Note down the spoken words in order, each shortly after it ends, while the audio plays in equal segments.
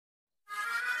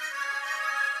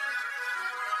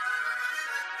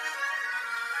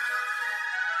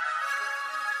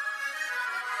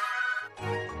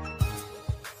Hello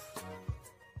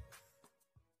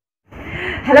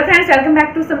friends, welcome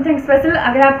back to something special.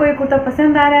 अगर आपको ये कुर्ता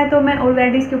पसंद आ रहा है तो मैं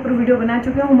ऑलरेडी इसके ऊपर वीडियो बना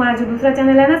चुकी हूँ। हमारा जो दूसरा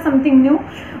चैनल है ना, समथिंग न्यू,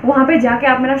 वहाँ पे जाके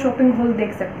आप मेरा शॉपिंग हॉल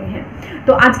देख सकते हैं।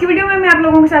 तो आज की वीडियो में मैं आप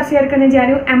लोगों के साथ शेयर करने जा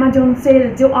रही हूँ अमेजोन सेल,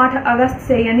 जो 8 अगस्त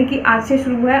से यानी कि आज से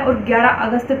शुरू है और 11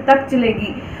 अगस्त तक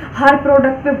चलेगी। हर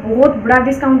प्रोडक्ट पे बहुत बड़ा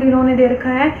डिस्काउंट इन्होंने दे रखा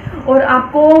है और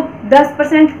आपको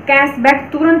 10% कैशबैक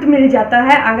तुरंत मिल जाता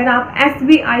है अगर आप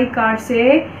SBI कार्ड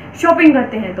से शॉपिंग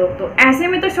करते हैं। तो ऐसे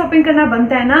में तो शॉपिंग करना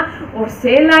बनता है ना, और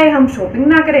सेल आए हम शॉपिंग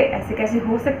ना करें, ऐसे कैसे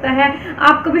हो सकता है।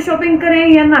 आप कभी शॉपिंग करें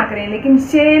या ना करें, लेकिन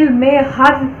सेल में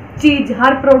हर चीज,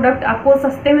 हर प्रोडक्ट आपको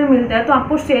सस्ते में मिलता है, तो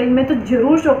आपको सेल में तो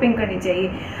जरूर शॉपिंग करनी चाहिए।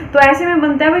 तो ऐसे में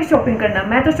बनता है भाई शॉपिंग करना।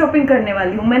 मैं तो शॉपिंग करने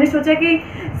वाली हूँ। मैंने सोचा कि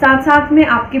साथ साथ में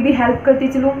आपकी भी हेल्प करती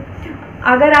चलूँ।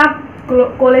 अगर आप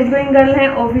कॉलेज गोइंग गर्ल हैं,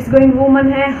 ऑफिस गोइंग वूमन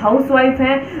हैं, हाउस वाइफ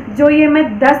हैं, जो ये मैं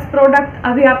 10 प्रोडक्ट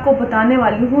अभी आपको बताने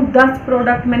वाली हूँ, 10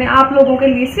 प्रोडक्ट मैंने आप लोगों के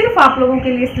लिए, सिर्फ आप लोगों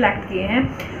के लिए सिलेक्ट किए हैं।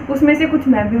 उसमें से कुछ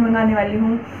मैं भी मंगाने वाली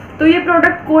हूँ। तो ये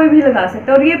प्रोडक्ट कोई भी लगा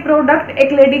सकता है और ये प्रोडक्ट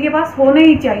एक लेडी के पास होने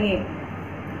ही चाहिए।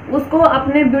 उसको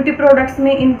अपने ब्यूटी प्रोडक्ट्स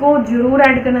में इनको जरूर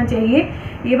ऐड करना चाहिए।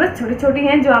 ये बस छोटी छोटी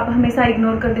हैं जो आप हमेशा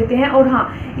इग्नोर कर देते हैं। और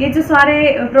हाँ, ये जो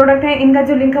सारे प्रोडक्ट हैं, इनका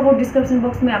जो लिंक है वो डिस्क्रिप्शन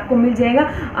बॉक्स में आपको मिल जाएगा।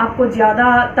 आपको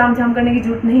ज़्यादा तामझाम करने की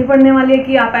जरूरत नहीं पड़ने वाली है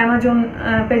कि आप अमेजोन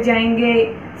पे जाएंगे,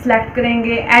 सिलेक्ट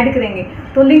करेंगे, ऐड करेंगे।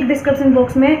 तो लिंक डिस्क्रिप्शन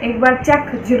बॉक्स में एक बार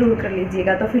चेक जरूर कर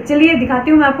लीजिएगा। तो फिर चलिए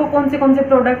दिखाती हूँ मैं आपको कौन से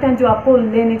प्रोडक्ट हैं जो आपको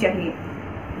लेने चाहिए।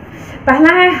 पहला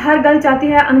है, हर गर्ल चाहती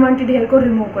है अनवांटेड हेयर को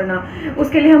रिमूव करना।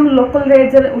 उसके लिए हम लोकल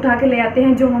रेजर उठा के ले आते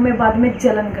हैं जो हमें बाद में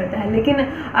जलन करता है। लेकिन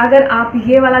अगर आप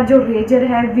ये वाला जो रेजर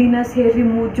है, वीनस हेयर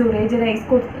रिमूव जो रेजर है,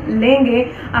 इसको लेंगे,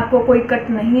 आपको कोई कट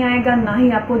नहीं आएगा, ना ही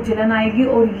आपको जलन आएगी।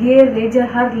 और ये रेजर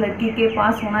हर लड़की के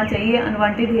पास होना चाहिए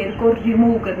अनवांटेड हेयर को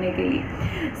रिमूव करने के लिए।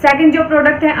 सेकंड जो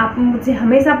प्रोडक्ट है, आप मुझे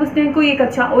हमेशा पूछते हैं कोई एक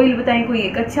अच्छा ऑयल बताएं, कोई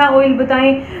एक अच्छा ऑयल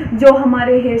बताएं जो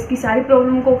हमारे हेयर्स की सारी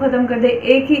प्रॉब्लम को खत्म कर दे।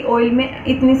 एक ही ऑयल में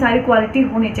इतनी सारी क्वालिटी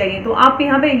होनी चाहिए। तो आप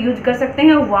यहाँ पे यूज कर सकते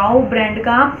हैं वाओ ब्रांड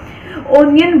का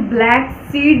onion black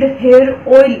seed hair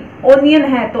oil. Onion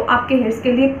है तो आपके हेयर्स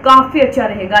के लिए काफी अच्छा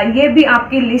रहेगा। ये भी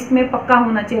आपकी लिस्ट में पक्का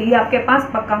होना चाहिए, आपके पास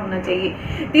पक्का होना चाहिए।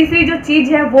 तीसरी जो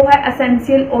चीज है वो है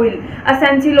एसेंशियल ऑयल।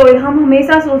 एसेंशियल ऑयल हम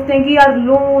हमेशा सोचते हैं कि यार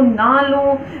लो ना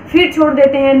लो, फिर छोड़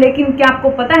देते हैं। लेकिन क्या आपको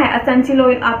पता है, एसेंशियल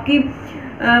ऑयल आपकी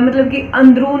मतलब कि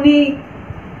अंदरूनी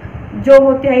जो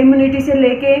होती है, इम्यूनिटी से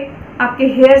लेके, आपके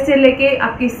हेयर से लेके,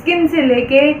 आपकी स्किन से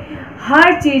लेके,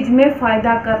 हर चीज में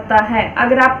फायदा करता है।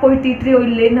 अगर आप कोई टी ट्री ऑयल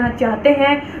लेना चाहते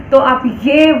हैं तो आप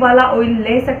ये वाला ऑयल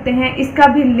ले सकते हैं। इसका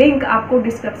भी लिंक आपको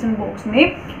डिस्क्रिप्शन बॉक्स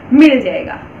में मिल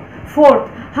जाएगा।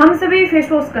 फोर्थ, हम सभी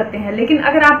फेस वॉश करते हैं, लेकिन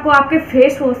अगर आपको आपके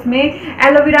फेस वॉश में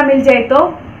एलोवेरा मिल जाए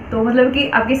तो मतलब कि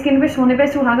आपकी स्किन पे सोने पे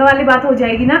सुहागा वाली बात हो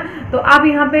जाएगी ना। तो आप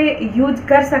यहाँ पे यूज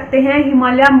कर सकते हैं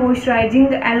Himalaya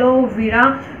moisturising aloe vera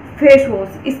face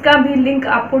wash. इसका भी लिंक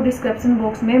आपको डिस्क्रिप्शन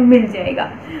बॉक्स में मिल जाएगा।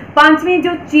 पांचवी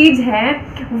जो चीज है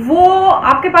वो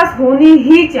आपके पास होनी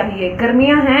ही चाहिए।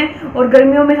 गर्मियां हैं और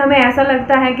गर्मियों में हमें ऐसा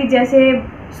लगता है कि जैसे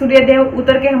सूर्यदेव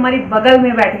उतर के हमारी बगल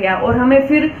में बैठ गया और हमें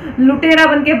फिर लुटेरा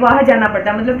बन के बाहर जाना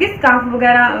पड़ता है, मतलब कि स्कार्फ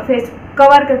वगैरह फेस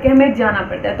कवर करके हमें जाना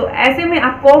पड़ता है। तो ऐसे में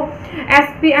आपको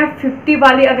SPF 50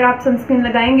 वाली अगर आप सनस्क्रीन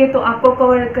लगाएंगे तो आपको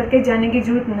कवर करके जाने की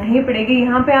जरूरत नहीं पड़ेगी।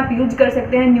 यहाँ पे आप यूज कर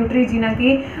सकते हैं न्यूट्रोजेना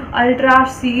की अल्ट्रा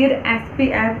सीर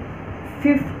SPF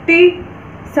 50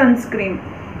 सनस्क्रीन।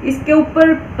 इसके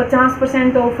ऊपर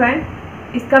 50% ऑफ है।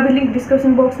 इसका भी लिंक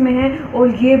डिस्क्रिप्शन बॉक्स में है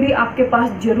और ये भी आपके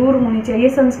पास जरूर होनी चाहिए।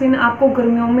 सनस्क्रीन आपको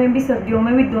गर्मियों में भी सर्दियों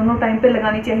में भी दोनों टाइम पे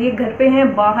लगानी चाहिए। घर पे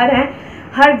हैं, बाहर हैं,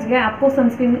 हर जगह आपको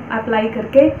सनस्क्रीन अप्लाई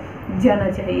करके जाना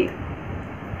चाहिए।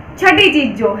 छठी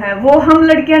चीज जो है वो हम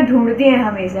लड़कियां ढूंढती हैं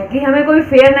हमेशा कि हमें कोई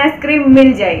फेयरनेस क्रीम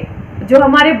मिल जाए जो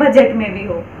हमारे बजट में भी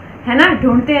हो, है ना,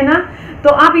 ढूंढते हैं ना। तो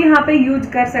आप यहाँ पे यूज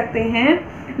कर सकते हैं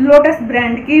लोटस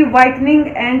ब्रांड की व्हाइटनिंग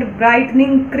एंड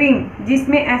ब्राइटनिंग क्रीम,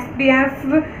 जिसमें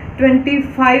SPF 25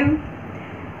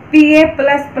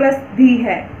 PA++ भी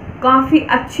है। काफ़ी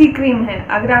अच्छी क्रीम है।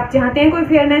 अगर आप चाहते हैं कोई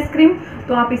फेयरनेस क्रीम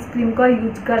तो आप इस क्रीम का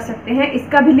यूज कर सकते हैं।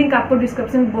 इसका भी लिंक आपको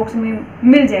डिस्क्रिप्शन बॉक्स में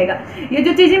मिल जाएगा। ये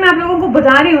जो चीज़ें मैं आप लोगों को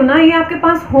बता रही हूँ ना, ये आपके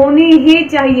पास होनी ही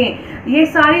चाहिए। ये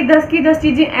सारी 10 की 10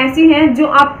 चीज़ें ऐसी हैं जो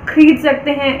आप खरीद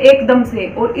सकते हैं एकदम से,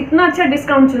 और इतना अच्छा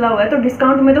डिस्काउंट चला हुआ है तो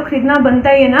डिस्काउंट में तो खरीदना बनता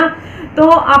ही है ना। तो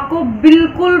आपको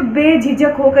बिल्कुल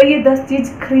बेझिझक होकर ये 10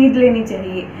 चीज़ खरीद लेनी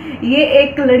चाहिए। ये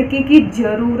एक लड़की की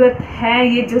ज़रूरत है।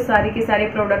 ये जो सारे के सारे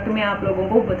प्रोडक्ट मैं आप लोगों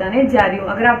को बताने जा रही हूँ,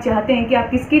 अगर आप चाहते हैं कि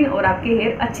आपकी स्किन और आपके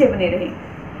हेयर अच्छे बने रहे।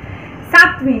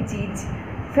 सातवीं चीज,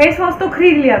 फेस वॉश तो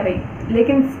खरीद लिया भाई,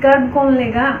 लेकिन स्क्रब कौन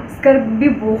लेगा? स्क्रब भी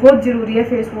बहुत ज़रूरी है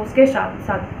फेस वॉश के साथ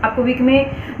साथ। आपको वीक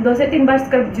में 2 से 3 बार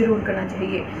स्क्रब जरूर करना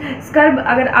चाहिए। स्क्रब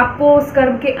अगर आपको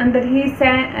स्क्रब के अंदर ही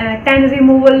टैन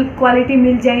रिमूवल क्वालिटी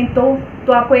मिल जाए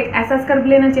तो आपको एक ऐसा स्क्रब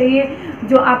लेना चाहिए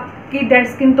जो आपकी डेड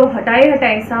स्किन तो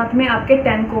हटाए साथ में आपके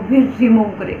टैन को भी रिमूव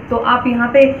करे। तो आप यहाँ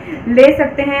पे ले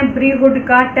सकते हैं बेअरधूड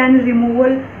का टैन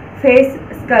रिमूवल फेस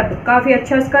स्क्रब, काफ़ी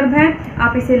अच्छा स्क्रब है,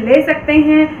 आप इसे ले सकते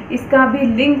हैं। इसका भी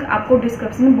लिंक आपको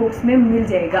डिस्क्रिप्शन बॉक्स में मिल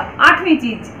जाएगा। 8वीं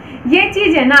चीज़, ये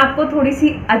चीज़ है ना आपको थोड़ी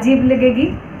सी अजीब लगेगी,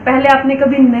 पहले आपने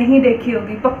कभी नहीं देखी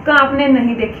होगी, पक्का आपने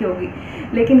नहीं देखी होगी,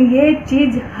 लेकिन ये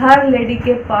चीज़ हर लेडी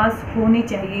के पास होनी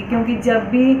चाहिए, क्योंकि जब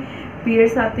भी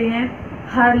पीरियड्स आते हैं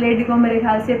हर लेडी को मेरे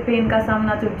ख्याल से पेन का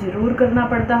सामना तो ज़रूर करना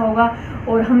पड़ता होगा,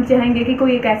 और हम चाहेंगे कि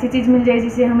कोई एक ऐसी चीज़ मिल जाए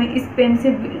जिससे हमें इस पेन से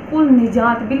बिल्कुल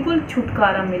निजात, बिल्कुल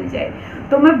छुटकारा मिल जाए।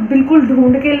 तो मैं बिल्कुल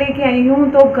ढूंढ के लेके आई हूँ।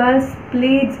 तो गर्ल्स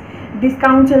प्लीज़,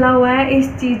 डिस्काउंट चला हुआ है,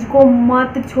 इस चीज़ को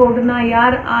मत छोड़ना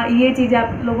यार, ये चीज़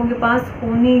आप लोगों के पास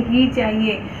होनी ही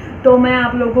चाहिए। तो मैं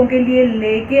आप लोगों के लिए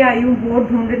लेके आई हूँ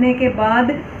बहुत ढूंढने के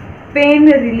बाद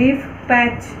पेन रिलीफ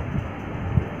पैच।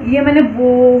 ये मैंने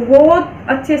बहुत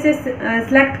अच्छे से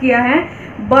सिलेक्ट किया है।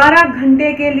 12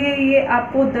 घंटे के लिए ये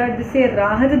आपको दर्द से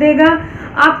राहत देगा।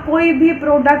 आप कोई भी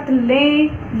प्रोडक्ट लें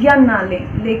या ना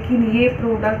लें, लेकिन ये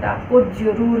प्रोडक्ट आपको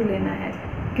ज़रूर लेना है,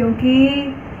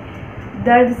 क्योंकि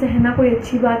दर्द सहना कोई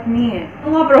अच्छी बात नहीं है।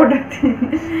 वो प्रोडक्ट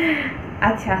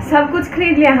अच्छा, सब कुछ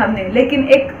खरीद लिया हमने, लेकिन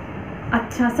एक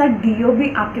अच्छा सा डीओ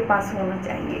भी आपके पास होना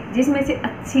चाहिए जिसमें से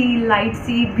अच्छी लाइट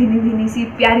सी भीनी सी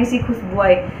प्यारी सी खुशबू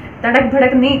आए, तड़क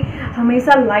भड़क नहीं,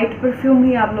 हमेशा लाइट परफ्यूम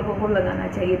ही आप लोगों को लगाना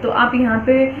चाहिए। तो आप यहाँ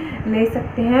पे ले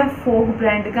सकते हैं फॉग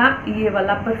ब्रांड का ये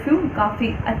वाला परफ्यूम,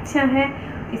 काफ़ी अच्छा है,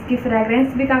 इसकी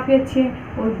फ्रेगरेंस भी काफ़ी अच्छी है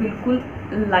और बिल्कुल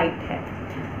लाइट है।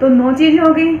 तो 9 चीज़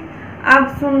हो गई। अब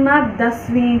सुनना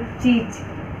 10वीं चीज़,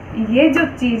 ये जो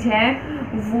चीज़ है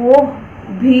वो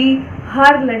भी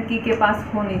हर लड़की के पास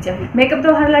होनी चाहिए। मेकअप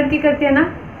तो हर लड़की करती है ना,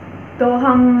 तो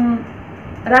हम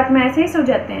रात में ऐसे ही सो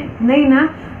जाते हैं? नहीं ना।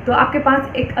 तो आपके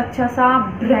पास एक अच्छा सा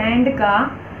ब्रांड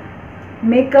का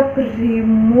मेकअप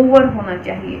रिमूवर होना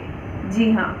चाहिए।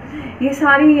 जी हाँ, ये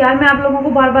सारी यार मैं आप लोगों को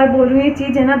बार बार बोल रही हूँ, ये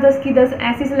चीज़ है ना 10 की 10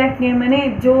 ऐसी सिलेक्ट की है मैंने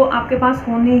जो आपके पास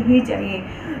होनी ही चाहिए।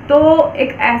 तो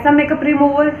एक ऐसा मेकअप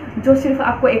रिमूवर जो सिर्फ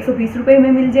आपको 120 रुपये में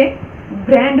मिल जाए,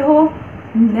 ब्रांड हो,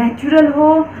 नेचुरल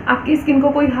हो, आपकी स्किन को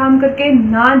कोई हार्म करके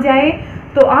ना जाए,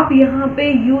 तो आप यहाँ पे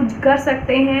यूज कर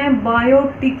सकते हैं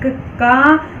बायोटिक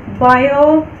का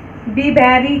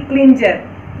बेर्बेरी क्लिंजर,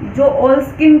 जो ऑल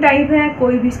स्किन टाइप है,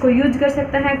 कोई भी इसको यूज कर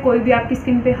सकता है, कोई भी आपकी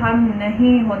स्किन पे हार्म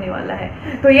नहीं होने वाला है।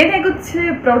 तो ये थे कुछ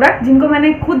प्रोडक्ट जिनको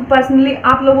मैंने खुद पर्सनली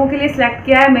आप लोगों के लिए सिलेक्ट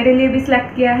किया है, मेरे लिए भी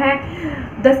सिलेक्ट किया है।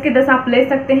 10 के 10 आप ले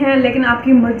सकते हैं, लेकिन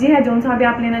आपकी मर्जी है, जो सा भी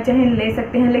आप लेना चाहें ले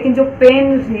सकते हैं, लेकिन जो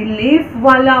पेन रिलीफ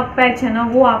वाला पैच है ना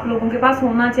वो आप लोगों के पास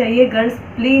होना चाहिए। गर्ल्स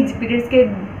प्लीज, पीरियड्स के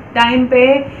टाइम पे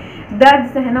दर्द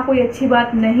सहना कोई अच्छी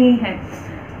बात नहीं है।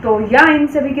 तो या इन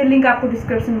सभी के लिंक आपको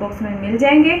डिस्क्रिप्शन बॉक्स में मिल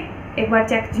जाएंगे, एक बार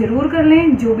चेक जरूर कर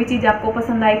लें। जो भी चीज़ आपको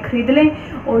पसंद आए खरीद लें,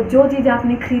 और जो चीज़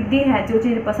आपने खरीदी है, जो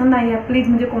चीज़ पसंद आई है, प्लीज़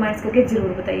मुझे कमेंट्स करके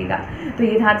ज़रूर बताइएगा। तो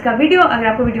ये था आज का वीडियो। अगर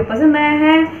आपको वीडियो पसंद आया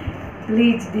है,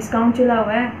 प्लीज़, डिस्काउंट चला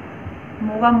हुआ है,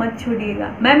 मौका मत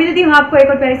छोड़िएगा। मैं मिलती हूँ आपको एक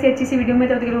और प्यारी सी अच्छी सी वीडियो में।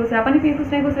 तब तक के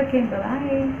लिए खुश रखें,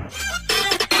 बाय।